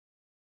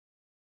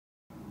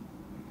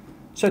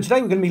So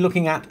today we're going to be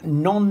looking at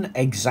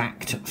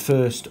non-exact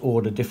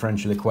first-order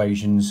differential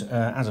equations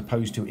as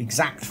opposed to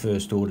exact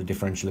first-order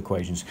differential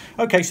equations.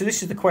 Okay, so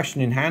this is the question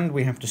in hand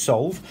we have to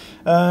solve.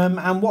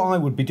 And what I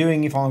would be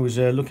doing if I was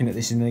looking at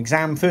this in an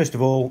exam, first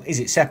of all, is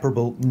it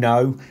separable?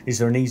 No. Is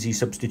there an easy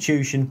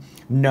substitution?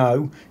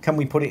 No. Can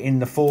we put it in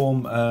the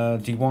form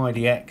dy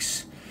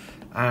dx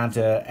add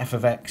f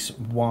of x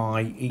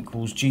y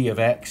equals g of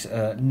x?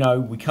 No,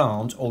 we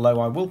can't, although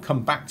I will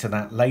come back to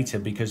that later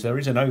because there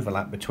is an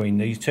overlap between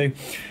these two.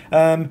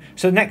 So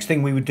the next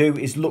thing we would do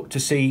is look to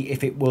see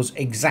if it was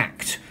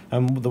exact.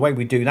 The way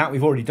we do that,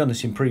 we've already done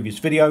this in previous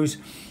videos,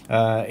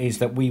 is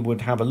that we would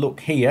have a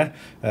look here,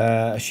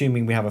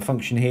 assuming we have a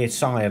function here,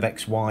 psi of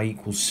xy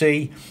equals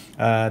c,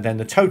 then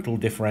the total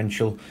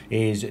differential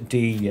is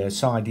d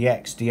psi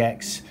dx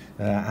dx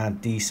add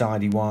d psi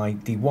dy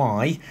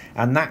dy,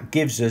 and that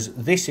gives us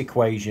this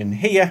equation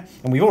here.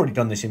 And we've already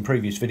done this in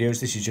previous videos.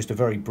 This is just a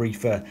very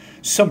brief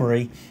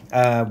summary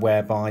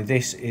whereby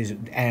this is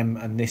m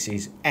and this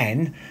is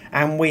n,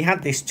 and we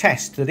had this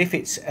test that if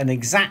it's an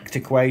exact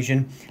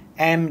equation,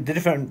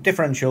 the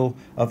differential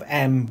of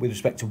m with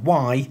respect to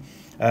y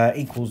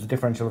equals the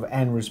differential of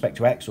n with respect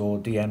to x, or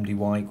dm dy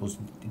equals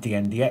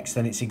dn dx,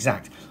 then it's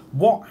exact.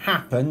 What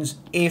happens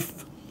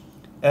if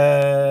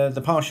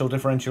the partial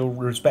differential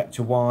with respect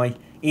to y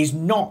is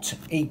not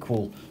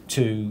equal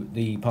to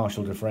the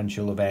partial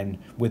differential of n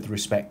with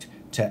respect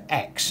to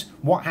x?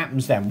 What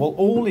happens then? Well,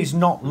 all is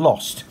not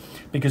lost,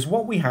 because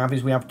what we have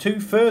is we have two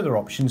further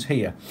options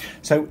here.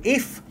 So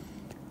if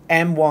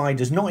my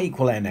does not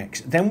equal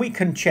nx, then we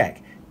can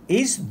check,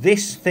 is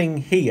this thing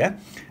here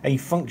a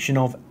function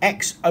of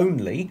x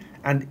only?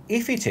 And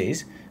if it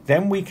is,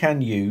 then we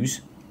can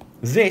use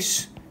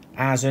this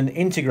as an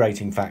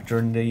integrating factor,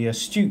 and the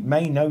astute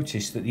may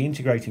notice that the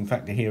integrating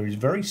factor here is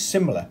very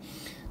similar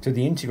to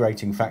the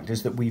integrating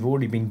factors that we've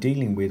already been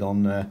dealing with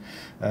on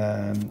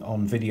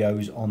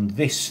videos on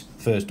this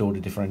first order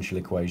differential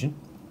equation.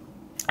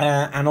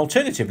 And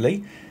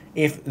alternatively,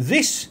 if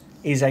this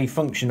is a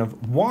function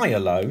of y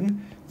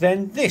alone,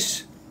 then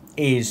this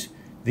is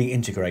the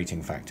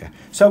integrating factor.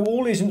 So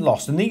all isn't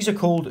lost, and these are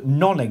called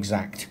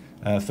non-exact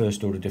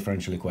first order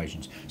differential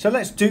equations. So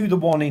let's do the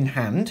one in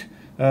hand,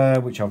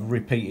 which I've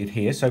repeated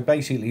here. So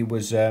basically it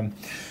was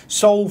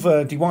solve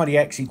dy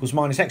dx equals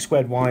minus x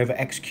squared y over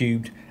x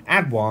cubed,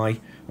 add y,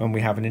 and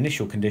we have an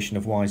initial condition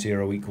of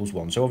y0 equals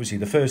 1. So obviously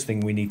the first thing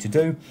we need to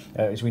do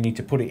is we need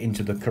to put it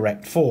into the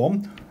correct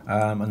form,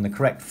 and the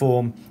correct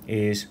form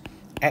is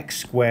x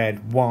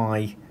squared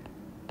y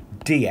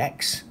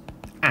dx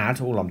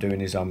add, all I'm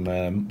doing is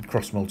I'm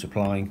cross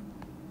multiplying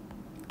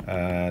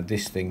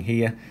this thing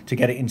here to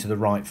get it into the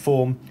right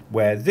form,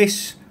 where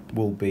this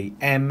will be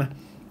m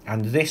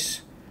and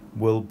this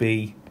will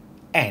be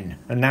n.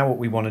 And now what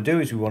we want to do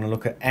is we want to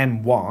look at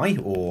my,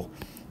 or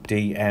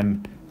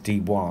dm dy.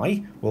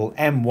 Well,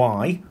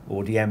 my,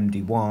 or dm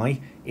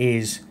dy,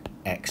 is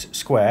x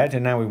squared,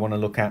 and now we want to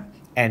look at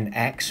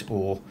nx,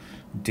 or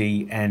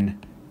dn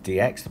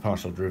dx, the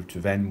partial derivative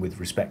of n with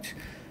respect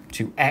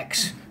to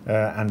x,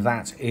 and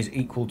that is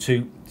equal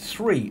to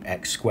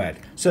 3x squared.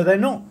 So they're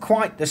not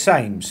quite the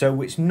same,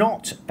 so it's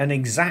not an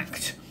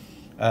exact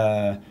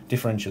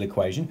differential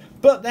equation,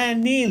 but they're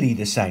nearly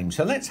the same.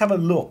 So let's have a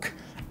look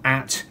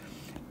at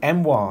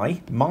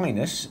my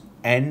minus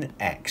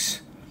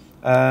nx,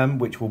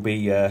 which will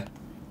be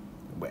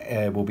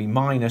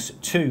minus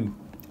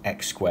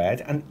 2x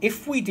squared, and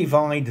if we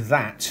divide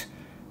that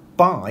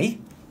by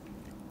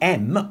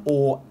m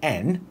or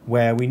n,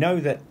 where we know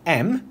that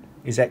m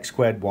is x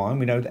squared y, and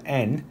we know that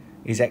n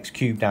is x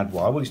cubed add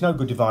y. Well, it's no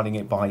good dividing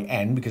it by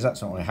n because that's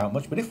not going to help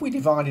much, but if we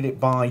divided it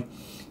by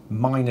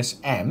minus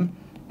m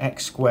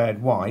x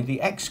squared y,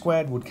 the x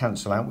squared would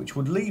cancel out, which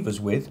would leave us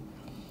with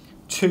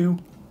 2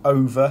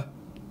 over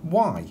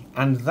y,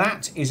 and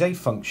that is a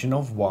function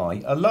of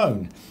y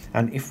alone.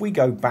 And if we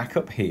go back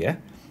up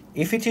here,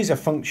 if it is a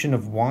function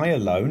of y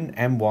alone,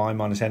 my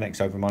minus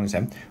nx over minus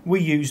m, we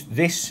use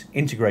this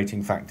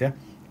integrating factor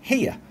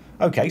here.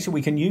 Okay, so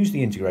we can use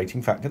the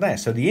integrating factor there.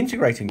 So the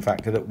integrating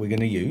factor that we're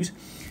going to use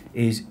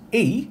is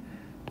e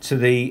to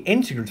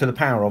the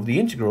power of the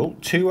integral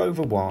 2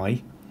 over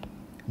y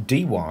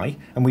dy,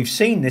 and we've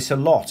seen this a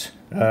lot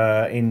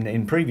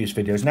in previous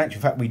videos. In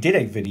actual fact, we did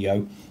a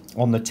video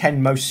on the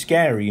 10 most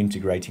scary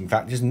integrating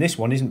factors, and this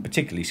one isn't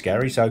particularly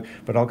scary, so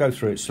but I'll go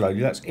through it slowly.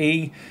 That's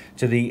e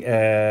to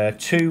the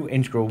 2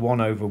 integral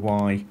 1 over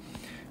y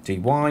dy,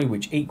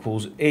 which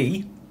equals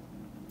e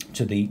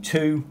to the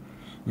 2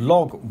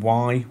 log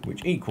y,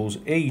 which equals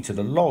e to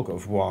the log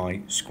of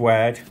y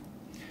squared,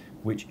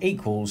 which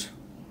equals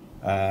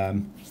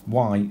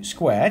y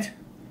squared,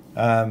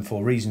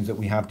 for reasons that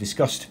we have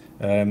discussed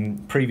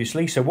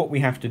previously. So what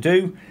we have to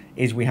do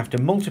is we have to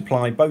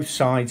multiply both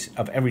sides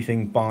of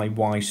everything by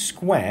y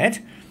squared,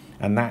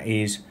 and that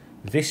is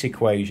this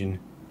equation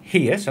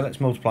here. So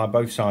let's multiply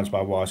both sides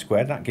by y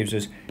squared. That gives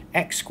us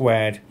x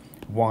squared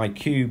y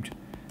cubed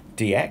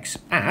dx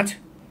add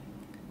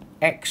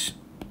x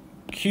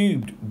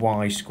cubed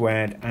y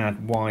squared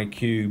add y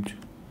cubed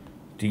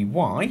dy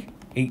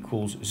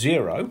equals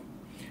 0.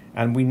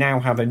 and we now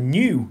have a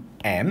new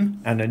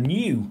m and a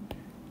new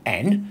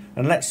n,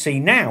 and let's see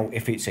now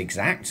if it's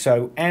exact.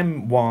 So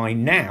my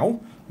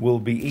now will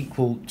be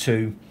equal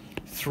to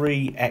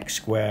 3x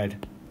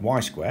squared y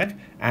squared,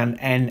 and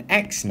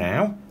nx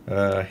now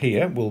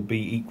here will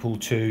be equal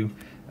to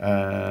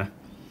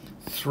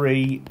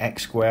 3x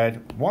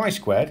squared y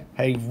squared.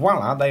 Hey,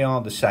 voila, they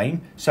are the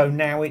same. So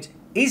now it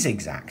is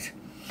exact.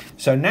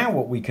 So now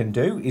what we can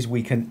do is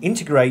we can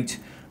integrate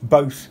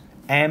both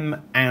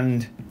m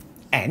and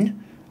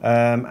n,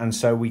 and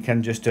so we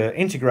can just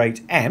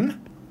integrate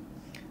m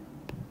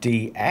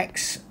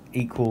dx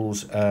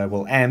equals,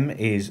 well, m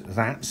is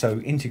that, so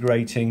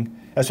integrating,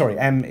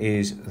 m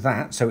is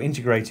that, so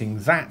integrating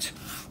that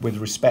with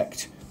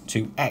respect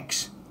to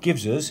x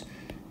gives us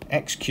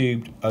x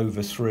cubed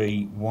over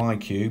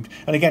 3y cubed.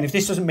 And again, if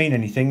this doesn't mean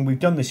anything, we've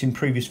done this in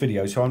previous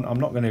videos, so I'm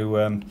not going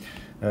to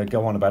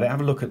go on about it.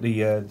 Have a look at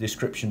the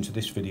description to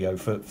this video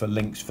for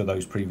links for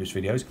those previous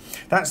videos.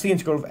 That's the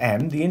integral of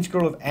m. The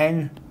integral of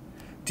n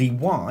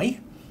dy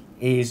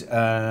is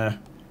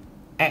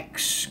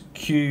x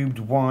cubed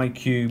y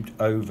cubed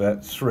over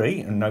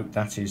 3, and note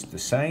that is the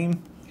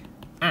same,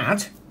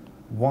 add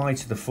y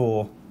to the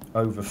 4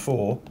 over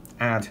 4,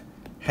 add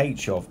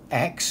h of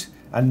x,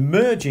 and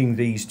merging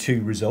these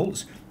two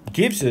results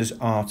gives us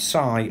our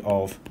psi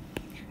of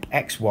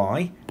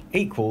xy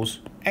equals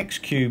x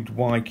cubed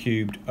y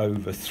cubed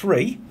over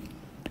 3,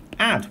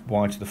 add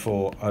y to the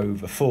 4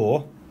 over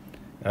 4,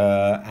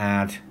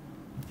 add,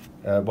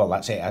 well,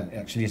 that's it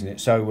actually, isn't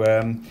it? So,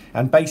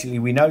 and basically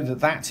we know that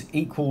that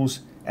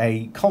equals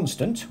a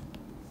constant,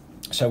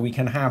 so we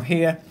can have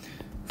here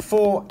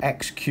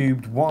 4x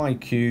cubed y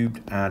cubed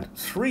add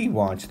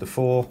 3y to the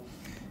 4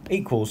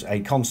 equals a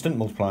constant,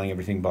 multiplying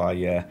everything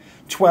by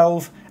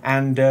 12,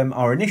 and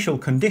our initial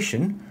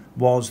condition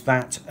was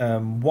that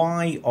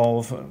y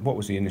of, what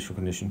was the initial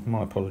condition?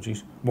 My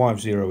apologies. Y of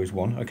 0 is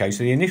 1. Okay,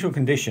 so the initial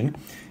condition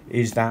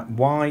is that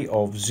y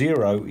of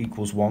 0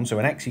 equals 1, so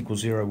when x equals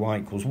 0, y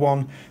equals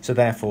 1, so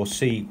therefore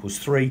c equals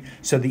 3.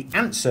 So the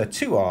answer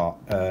to our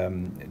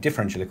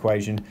differential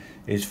equation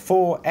is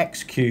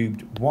 4x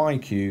cubed y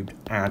cubed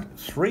add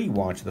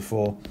 3y to the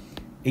 4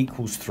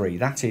 equals 3.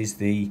 That is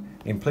the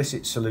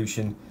implicit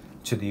solution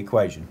to the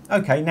equation.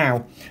 Okay,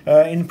 now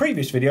in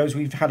previous videos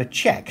we've had a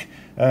check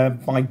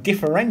by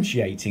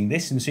differentiating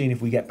this and seeing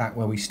if we get back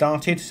where we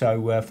started.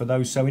 So for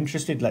those so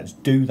interested, let's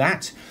do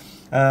that.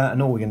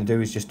 And all we're going to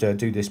do is just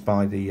do this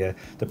by the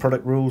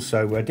product rules.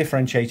 So we're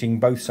differentiating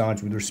both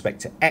sides with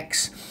respect to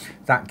x.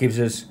 That gives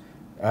us,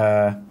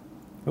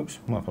 oops,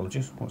 my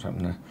apologies, what's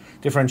happened there?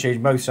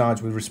 Differentiating both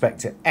sides with respect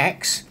to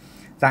x.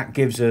 That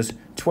gives us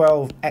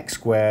 12x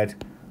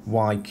squared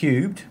y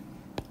cubed,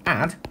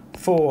 add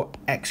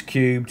 4x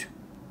cubed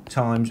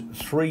times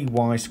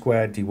 3y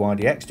squared dy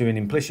dx, doing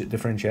implicit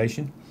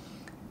differentiation,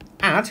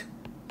 add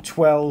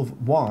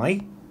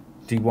 12y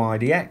dy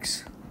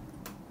dx,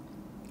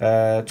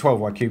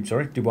 12y cubed,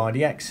 sorry, dy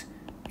dx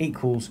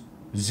equals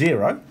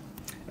 0.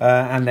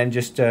 And then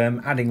just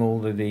adding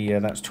all of the,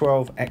 that's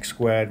 12x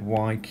squared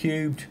y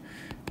cubed,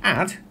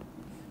 add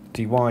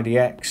dy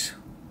dx,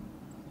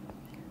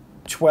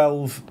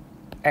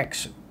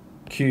 12x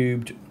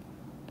cubed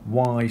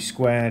y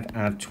squared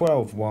add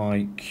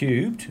 12y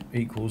cubed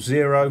equals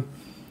 0,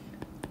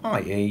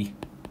 i.e.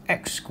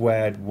 x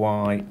squared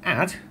y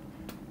add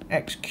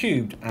x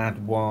cubed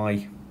add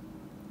y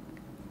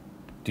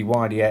dy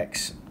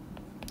dx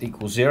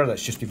equals 0.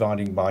 That's just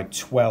dividing by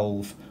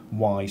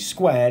 12y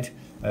squared,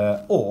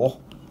 or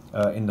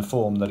in the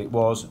form that it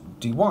was,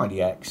 dy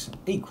dx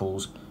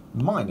equals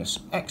minus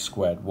x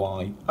squared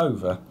y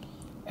over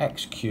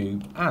x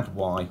cubed add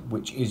y,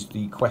 which is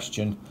the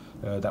question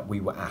that we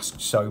were asked.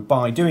 So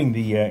by doing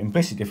the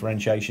implicit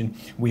differentiation,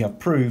 we have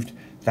proved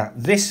that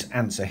this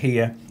answer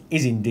here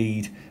is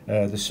indeed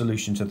the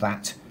solution to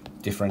that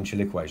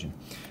differential equation.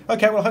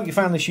 Okay, well, I hope you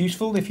found this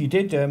useful. If you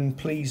did,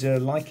 please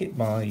like it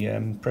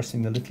by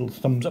pressing the little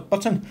thumbs up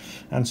button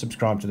and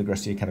subscribe to the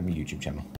Gressy Academy YouTube channel.